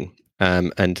lighting,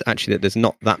 and actually that there's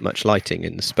not that much lighting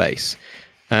in the space.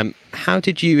 How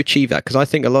did you achieve that? Because I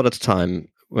think a lot of the time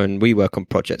when we work on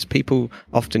projects, people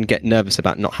often get nervous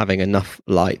about not having enough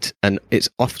light, and it's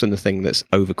often the thing that's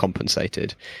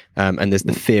overcompensated. And there's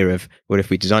the fear of, well, if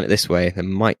we design it this way, there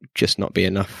might just not be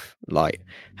enough light.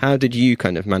 How did you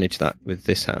kind of manage that with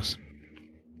this house?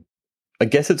 I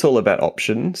guess it's all about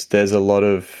options. There's a lot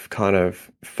of kind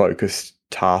of focused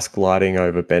task lighting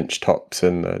over bench tops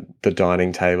and the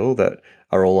dining table that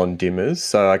are all on dimmers.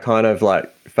 So I kind of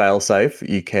like fail safe.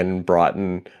 You can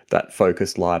brighten that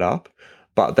focused light up,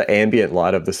 but the ambient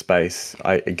light of the space,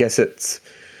 I guess it's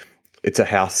a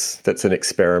house that's an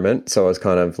experiment. So I was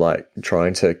kind of like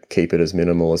trying to keep it as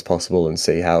minimal as possible and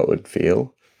see how it would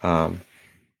feel. That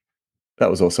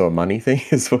was also a money thing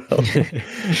as well.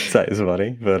 Saves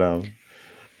money, but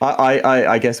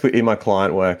I guess in my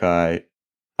client work, I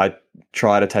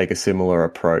try to take a similar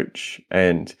approach,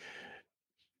 and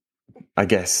I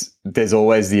guess there's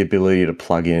always the ability to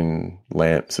plug in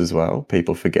lamps as well.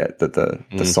 People forget that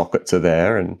the sockets are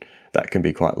there, and that can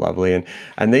be quite lovely.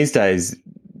 And these days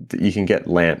you can get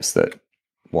lamps that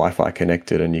Wi-Fi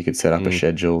connected, and you could set up a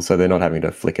schedule, so they're not having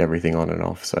to flick everything on and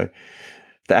off. So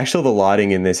the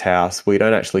lighting in this house, we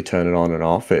don't actually turn it on and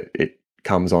off. It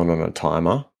comes on a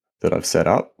timer that I've set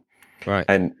up. Right.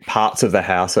 And parts of the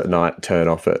house at night turn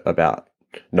off at about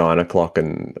 9 o'clock,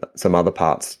 and some other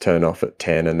parts turn off at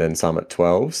 10, and then some at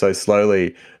 12. So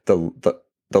slowly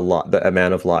the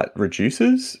amount of light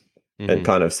reduces and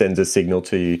kind of sends a signal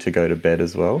to you to go to bed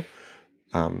as well,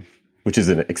 which is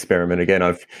an experiment. Again,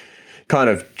 I've kind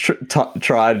of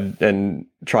tried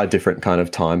different kind of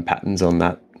time patterns on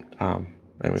that,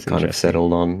 and we've kind of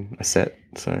settled on a set.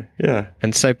 So, yeah.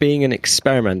 And so being an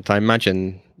experiment, I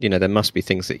imagine, there must be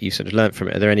things that you sort of learned from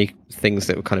it. Are there any things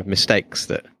that were kind of mistakes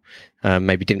that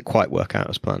maybe didn't quite work out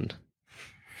as planned?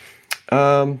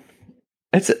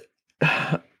 It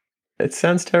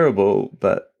sounds terrible,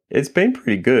 but it's been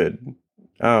pretty good.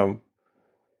 We're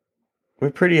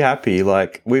pretty happy.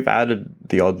 Like, we've added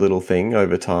the odd little thing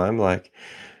over time, like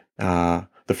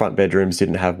the front bedrooms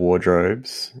didn't have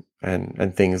wardrobes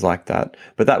and things like that.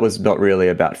 But that was not really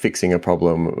about fixing a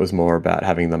problem. It was more about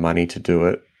having the money to do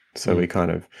it. So we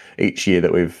kind of, each year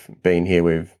that we've been here,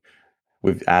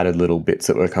 we've added little bits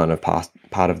that were kind of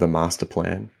part of the master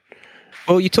plan.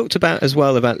 Well, you talked about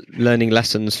learning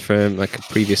lessons from like a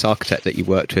previous architect that you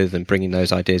worked with and bringing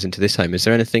those ideas into this home. Is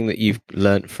there anything that you've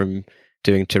learnt from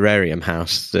doing Terrarium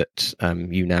House that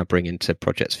you now bring into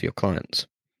projects for your clients?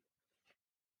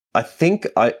 I think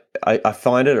I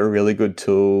find it a really good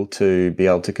tool to be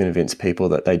able to convince people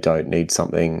that they don't need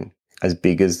something as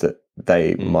big as that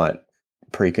they might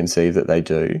preconceive that they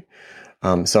do.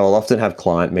 So I'll often have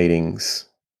client meetings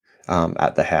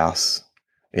at the house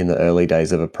in the early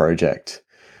days of a project,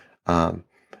 and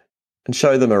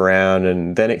show them around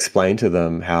and then explain to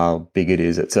them how big it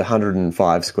is. It's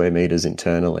 105 square meters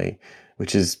internally,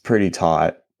 which is pretty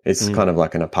tight. It's kind of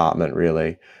like an apartment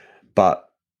really, but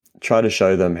try to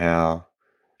show them how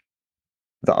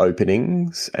the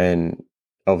openings and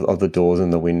of the doors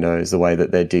and the windows, the way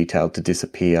that they're detailed to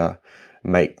disappear,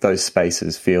 make those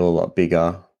spaces feel a lot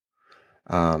bigger.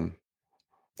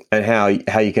 And how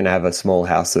you can have a small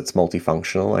house that's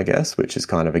multifunctional, I guess, which is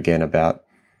kind of, again, about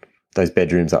those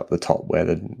bedrooms up the top where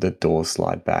the doors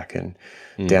slide back, and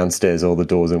downstairs all the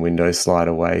doors and windows slide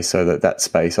away, so that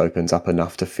space opens up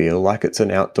enough to feel like it's an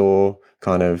outdoor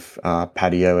kind of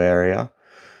patio area.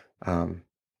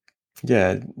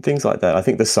 Things like that. I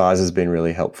think the size has been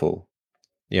really helpful.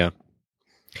 Yeah.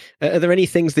 Are there any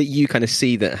things that you kind of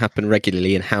see that happen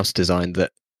regularly in house design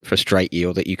that frustrate you,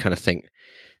 or that you kind of think,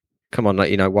 come on,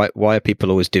 like, why are people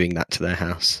always doing that to their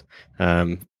house?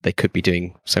 They could be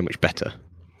doing so much better.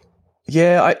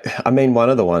 Yeah, I mean, one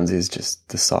of the ones is just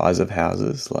the size of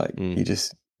houses. Like you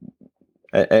just,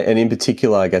 and in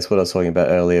particular, I guess what I was talking about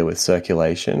earlier with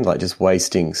circulation, like just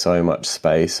wasting so much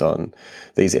space on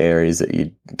these areas that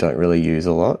you don't really use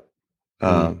a lot.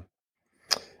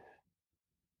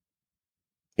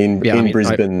 In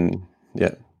Brisbane,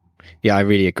 Yeah, I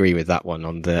really agree with that one.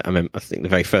 I think the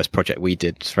very first project we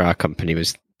did for our company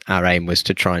our aim was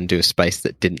to try and do a space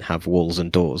that didn't have walls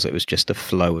and doors. It was just a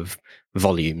flow of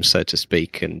volume, so to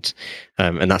speak, and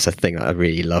that's a thing that I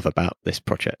really love about this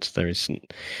project.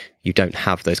 You don't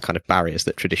have those kind of barriers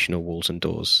that traditional walls and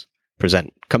doors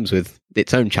present. Comes with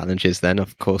its own challenges, then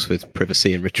of course with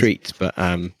privacy and retreat, but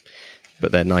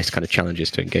they're nice kind of challenges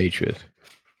to engage with.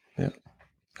 Yeah,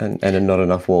 and not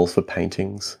enough walls for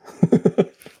paintings.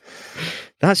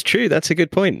 That's true. That's a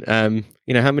good point.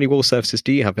 How many wall surfaces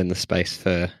do you have in the space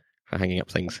for hanging up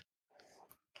things?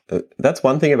 That's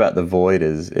one thing about the Void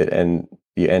and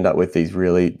you end up with these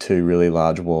two really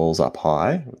large walls up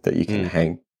high that you can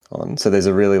hang on. So there's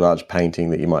a really large painting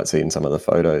that you might see in some of the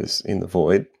photos in the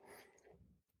Void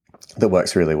that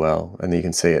works really well, and you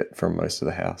can see it from most of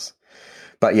the house.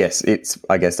 But yes,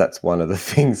 I guess that's one of the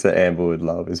things that Amber would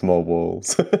love is more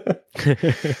walls.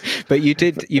 But you've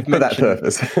mentioned for that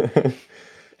purpose.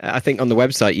 I think on the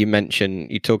website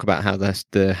you talk about how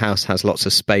the house has lots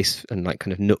of space and like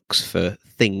kind of nooks for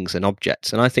things and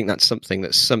objects, and I think that's something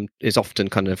that is often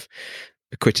kind of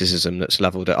a criticism that's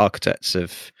leveled at architects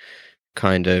of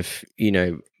kind of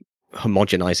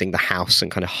homogenizing the house and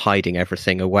kind of hiding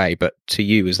everything away. But to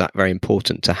you, is that very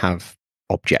important to have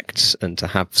objects and to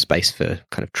have space for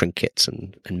kind of trinkets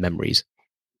and memories?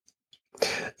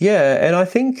 Yeah, and I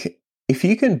think if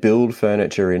you can build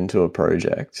furniture into a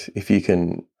project, if you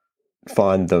can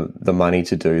find the money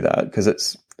to do that, because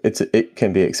it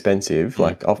can be expensive.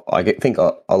 Like I think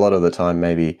a lot of the time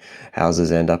maybe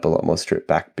houses end up a lot more stripped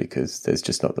back because there's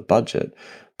just not the budget.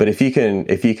 But if you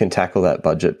can tackle that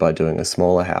budget by doing a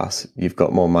smaller house, you've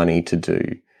got more money to do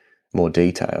more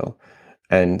detail.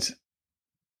 And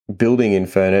building in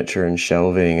furniture and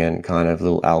shelving and kind of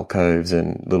little alcoves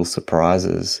and little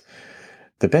surprises,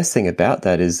 the best thing about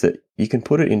that is that you can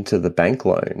put it into the bank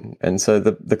loan. And so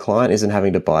the client isn't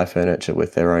having to buy furniture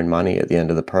with their own money at the end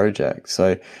of the project.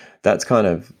 So that's kind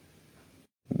of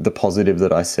the positive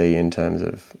that I see in terms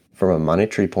of from a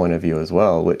monetary point of view as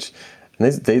well, which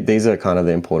these are kind of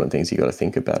the important things you got to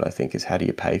think about, I think, is how do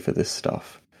you pay for this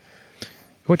stuff?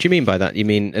 What do you mean by that? You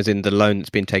mean as in the loan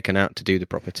that's been taken out to do the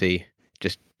property,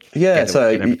 just get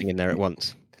everything in there at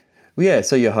once? Yeah,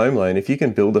 so your home loan, if you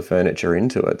can build the furniture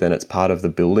into it, then it's part of the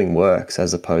building works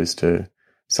as opposed to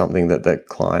something that the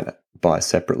client buys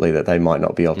separately that they might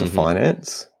not be able to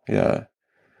finance. Yeah.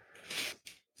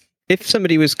 If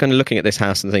somebody was kind of looking at this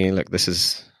house and thinking, look,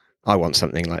 I want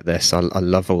something like this. I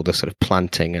love all the sort of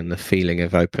planting and the feeling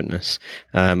of openness.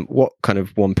 What kind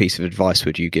of one piece of advice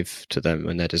would you give to them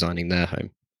when they're designing their home?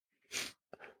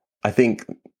 I think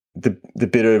the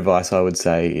bit of advice I would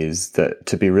say is that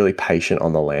to be really patient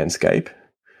on the landscape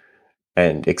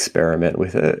and experiment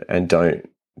with it, and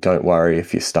don't worry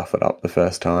if you stuff it up the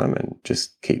first time, and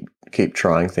just keep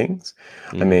trying things.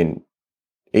 I mean,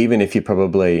 even if you're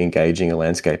probably engaging a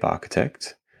landscape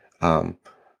architect,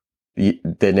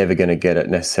 they're never going to get it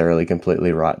necessarily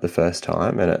completely right the first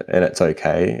time, and it's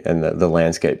okay, and the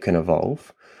landscape can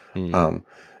evolve.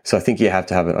 So I think you have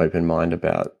to have an open mind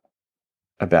about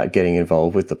getting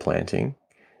involved with the planting.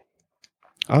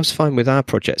 I was fine with our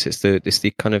projects. It's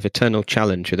the kind of eternal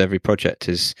challenge with every project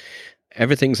is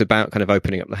everything's about kind of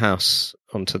opening up the house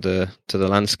onto the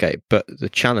landscape, but the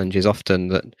challenge is often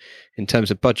that in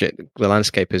terms of budget, the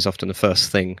landscape is often the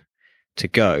first thing to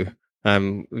go. Have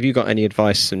you got any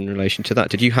advice in relation to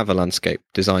that? Did you have a landscape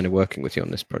designer working with you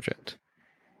on this project?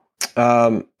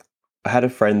 I had a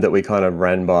friend that we kind of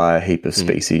ran by a heap of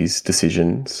species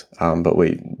decisions, but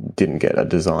we didn't get a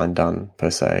design done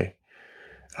per se.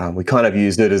 We kind of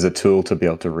used it as a tool to be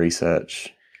able to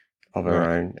research of our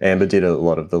own. Amber did a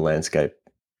lot of the landscape.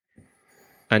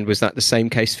 And was that the same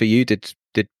case for you? Did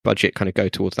budget kind of go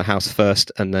towards the house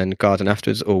first and then garden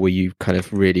afterwards, or were you kind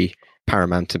of really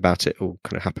paramount about it all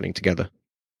kind of happening together?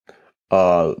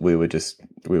 We were just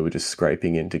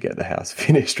scraping in to get the house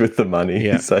finished with the money.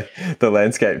 Yeah. So the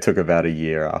landscape took about a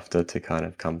year after to kind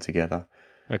of come together.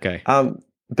 Okay.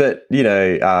 But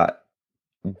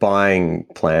buying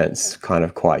plants kind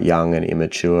of quite young and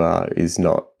immature is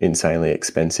not insanely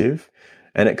expensive,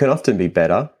 and it can often be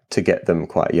better to get them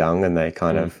quite young, and they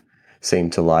kind of seem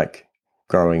to like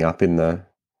growing up in the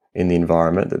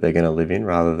environment that they're going to live in,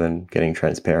 rather than getting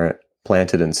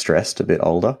planted and stressed a bit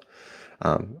older.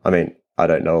 I mean, I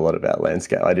don't know a lot about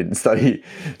landscape. I didn't study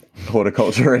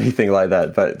horticulture or anything like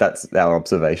that, but that's our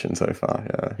observation so far.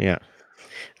 Yeah. Yeah.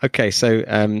 Okay, so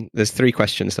there's 3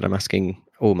 questions that I'm asking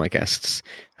all my guests,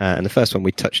 and the first one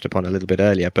we touched upon a little bit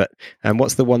earlier. But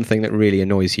what's the one thing that really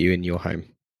annoys you in your home?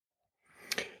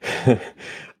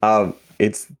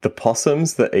 It's the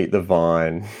possums that eat the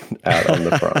vine out on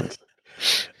the front.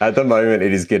 At the moment,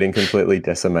 it is getting completely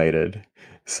decimated.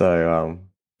 So,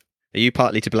 are you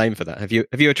partly to blame for that? Have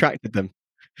you attracted them?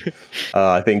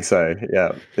 I think so.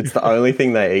 Yeah, it's the only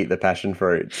thing they eat, the passion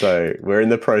fruit. So we're in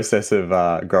the process of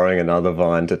growing another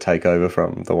vine to take over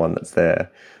from the one that's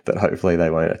there, that hopefully they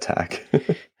won't attack.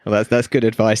 Well, that's good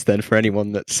advice then for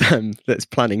anyone that's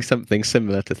planning something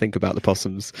similar, to think about the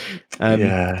possums.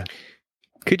 Yeah.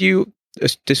 Could you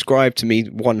describe to me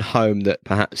one home that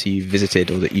perhaps you've visited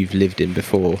or that you've lived in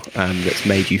before that's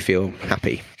made you feel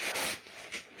happy?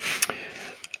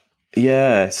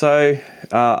 Yeah, so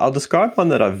I'll describe one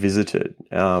that I've visited.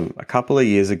 A couple of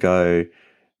years ago,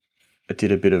 I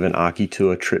did a bit of an archi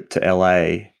tour trip to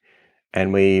LA,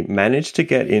 and we managed to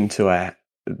get into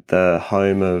the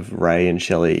home of Ray and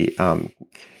Shelley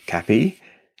Cappy,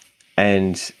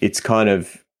 and it's kind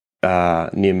of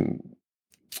near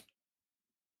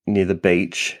the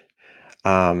beach.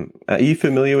 Are you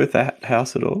familiar with that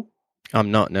house at all?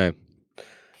 I'm not, no.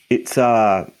 It's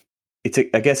I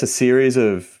guess a series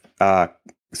of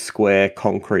square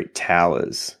concrete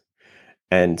towers,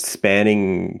 and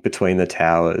spanning between the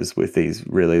towers with these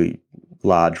really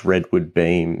large redwood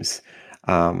beams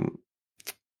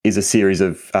is a series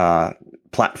of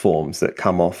platforms that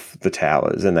come off the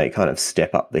towers, and they kind of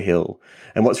step up the hill.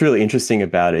 And what's really interesting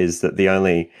about it is that the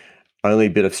only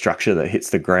bit of structure that hits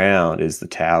the ground is the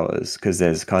towers, because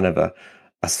there's kind of a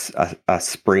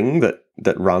spring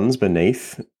that runs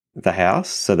beneath the house,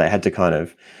 so they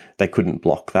couldn't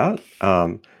block that.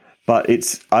 But I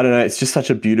don't know, it's just such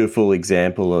a beautiful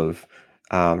example of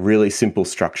really simple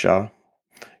structure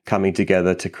coming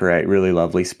together to create really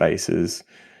lovely spaces,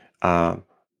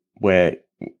 where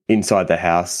inside the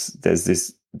house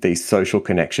there's these social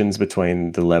connections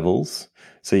between the levels.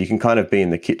 So you can kind of be in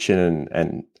the kitchen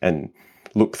and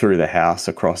look through the house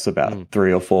across about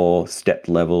 3 or 4 stepped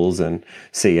levels and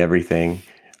see everything.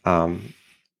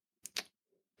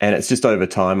 And it's just over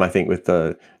time, I think, with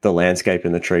the landscape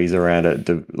and the trees around it,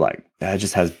 it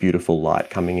just has beautiful light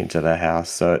coming into the house.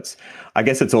 So I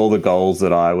guess it's all the goals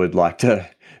that I would like to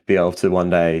be able to one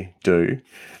day do.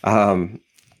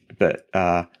 But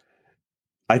I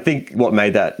think what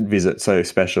made that visit so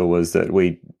special was that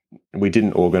we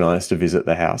didn't organise to visit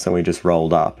the house, and we just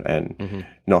rolled up and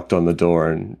knocked on the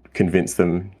door and convinced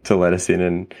them to let us in,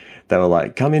 and they were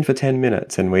like, "Come in for 10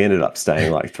 minutes," and we ended up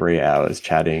staying like 3 hours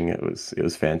chatting. It was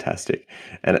fantastic,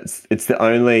 and it's the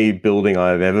only building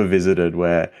I've ever visited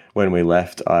where when we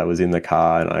left, I was in the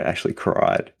car and I actually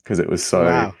cried because it was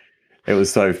so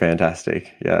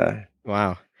fantastic. Yeah.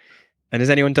 Wow. And has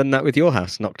anyone done that with your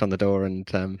house? Knocked on the door and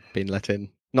been let in?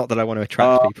 Not that I want to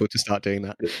attract people to start doing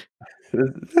that.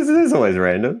 There's always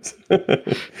randoms.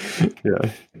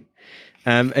 Yeah.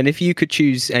 And if you could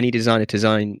choose any designer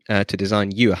to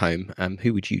design you a home,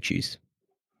 who would you choose?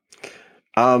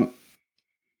 So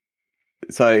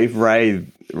if Ray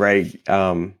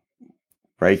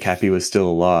Cappy was still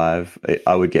alive,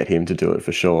 I would get him to do it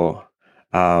for sure.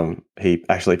 He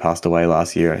actually passed away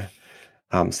last year,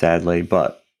 sadly,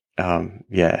 but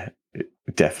yeah,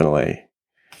 definitely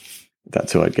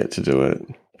that's who I'd get to do it.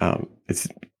 It's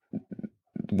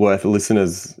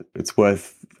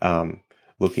worth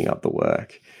looking up the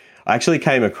work. I actually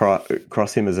came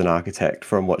across him as an architect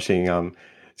from watching,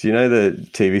 do you know the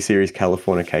TV series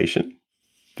Californication?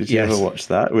 Did you ever watch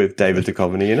that with David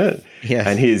Duchovny in it? Yes.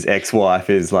 And his ex-wife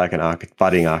is like an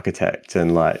budding architect,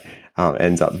 and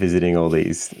ends up visiting all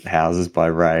these houses by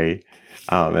Ray.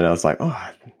 And I was like, oh,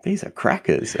 these are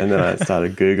crackers. And then I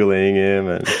started Googling him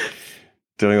and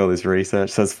doing all this research.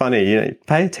 So it's funny,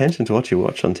 pay attention to what you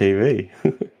watch on TV.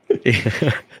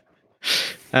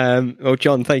 Well,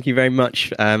 John, thank you very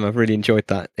much. I've really enjoyed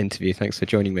that interview. Thanks for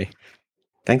joining me.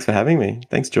 Thanks for having me.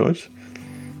 Thanks, George.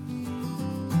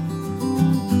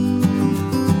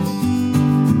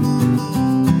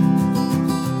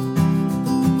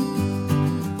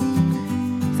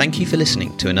 Thank you for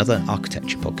listening to another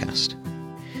architecture podcast.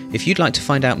 If you'd like to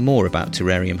find out more about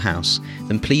Terrarium House,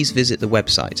 then please visit the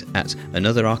website at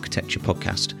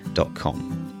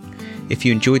anotherarchitecturepodcast.com. If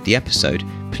you enjoyed the episode,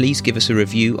 please give us a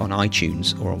review on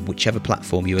iTunes or on whichever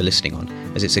platform you are listening on,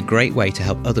 as it's a great way to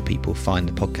help other people find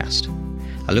the podcast.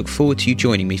 I look forward to you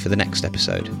joining me for the next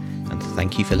episode, and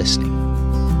thank you for listening.